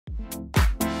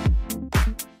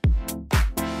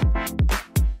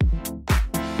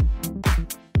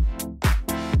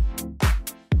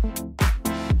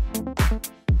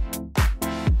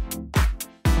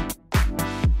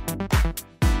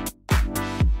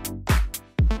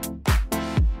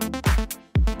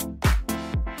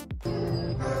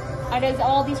That is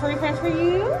all these furry friends for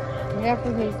you? Yeah,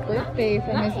 for his birthday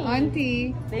from his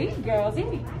auntie. There you go. See,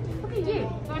 look at you.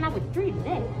 Going out with 3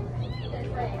 today.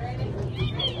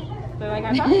 So like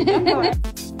I thought, go for it.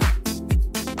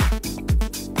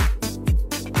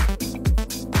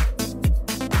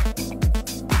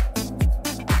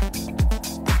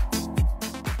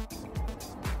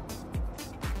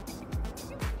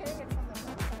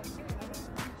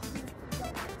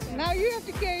 Now you have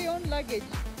to carry your own luggage.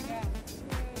 Yeah.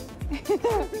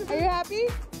 Are you happy?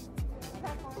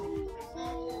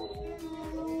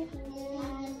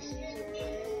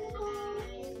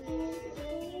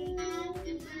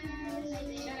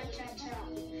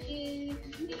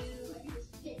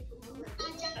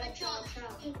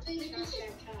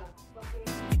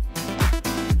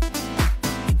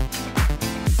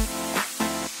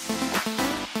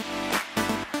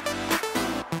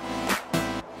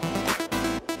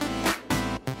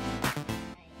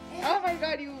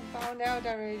 You found out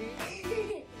already?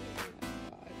 Oh,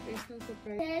 there's no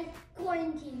surprise. There's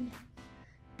quarantine.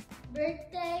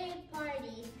 Birthday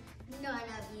party. None of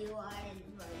you are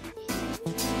invited.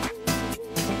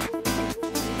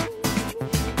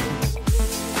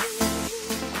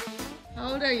 How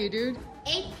old are you, dude?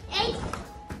 8.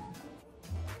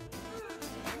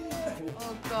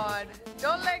 Oh God.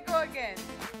 Don't let go again.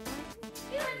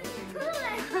 You want to be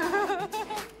cooler.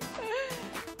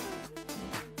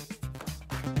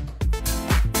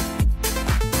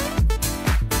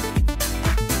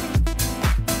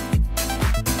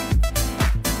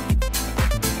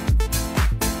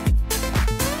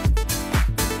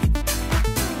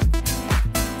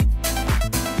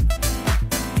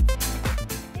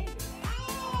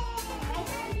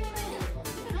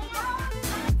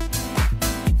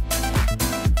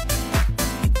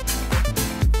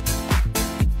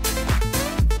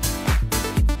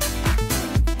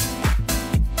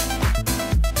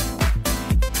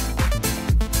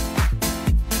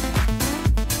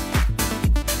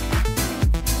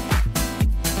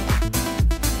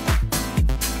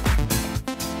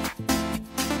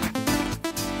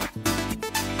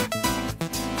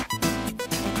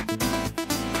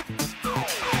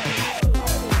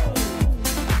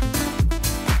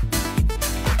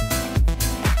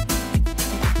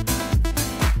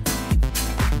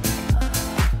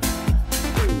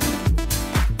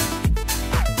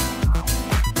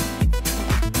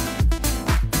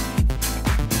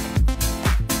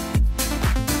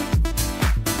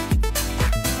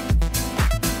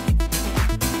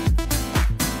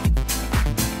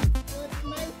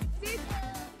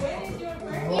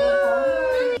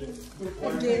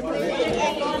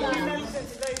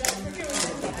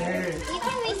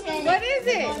 What is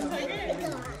it?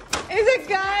 Is a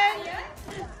gun?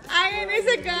 Iron is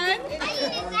a gun? Iron,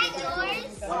 is that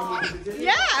yours?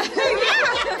 Yeah.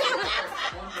 Yeah.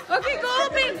 Okay, go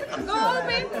open. Go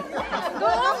open. Go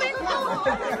open.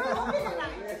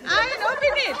 Iron,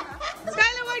 open it.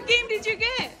 Skylar, what game did you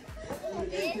get?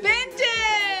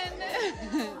 Benton.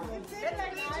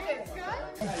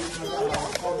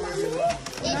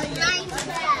 It's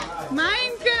Minecraft.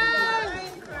 Minecraft.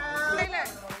 Skylar.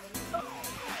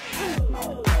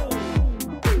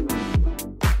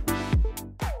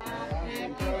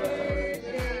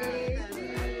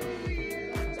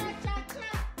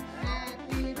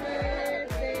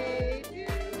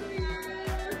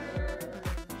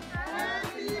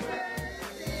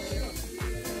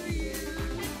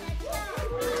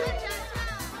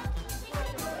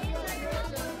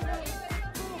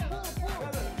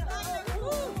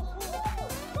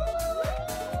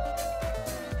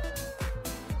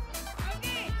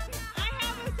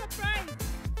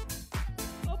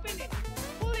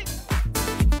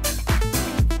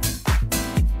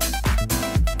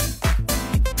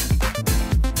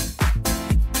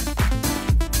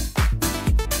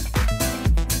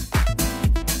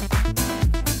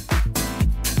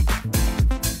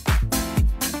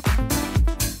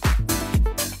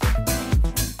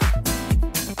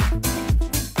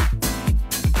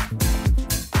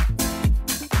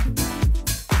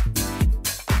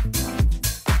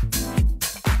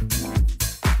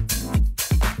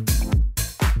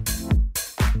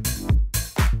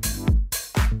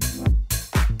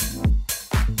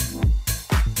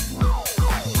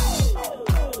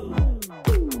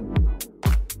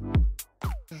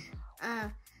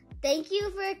 Thank you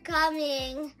for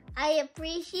coming. I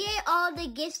appreciate all the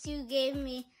gifts you gave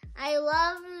me. I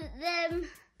love them.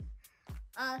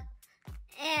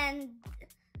 And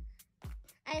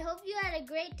I hope you had a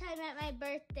great time at my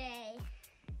birthday.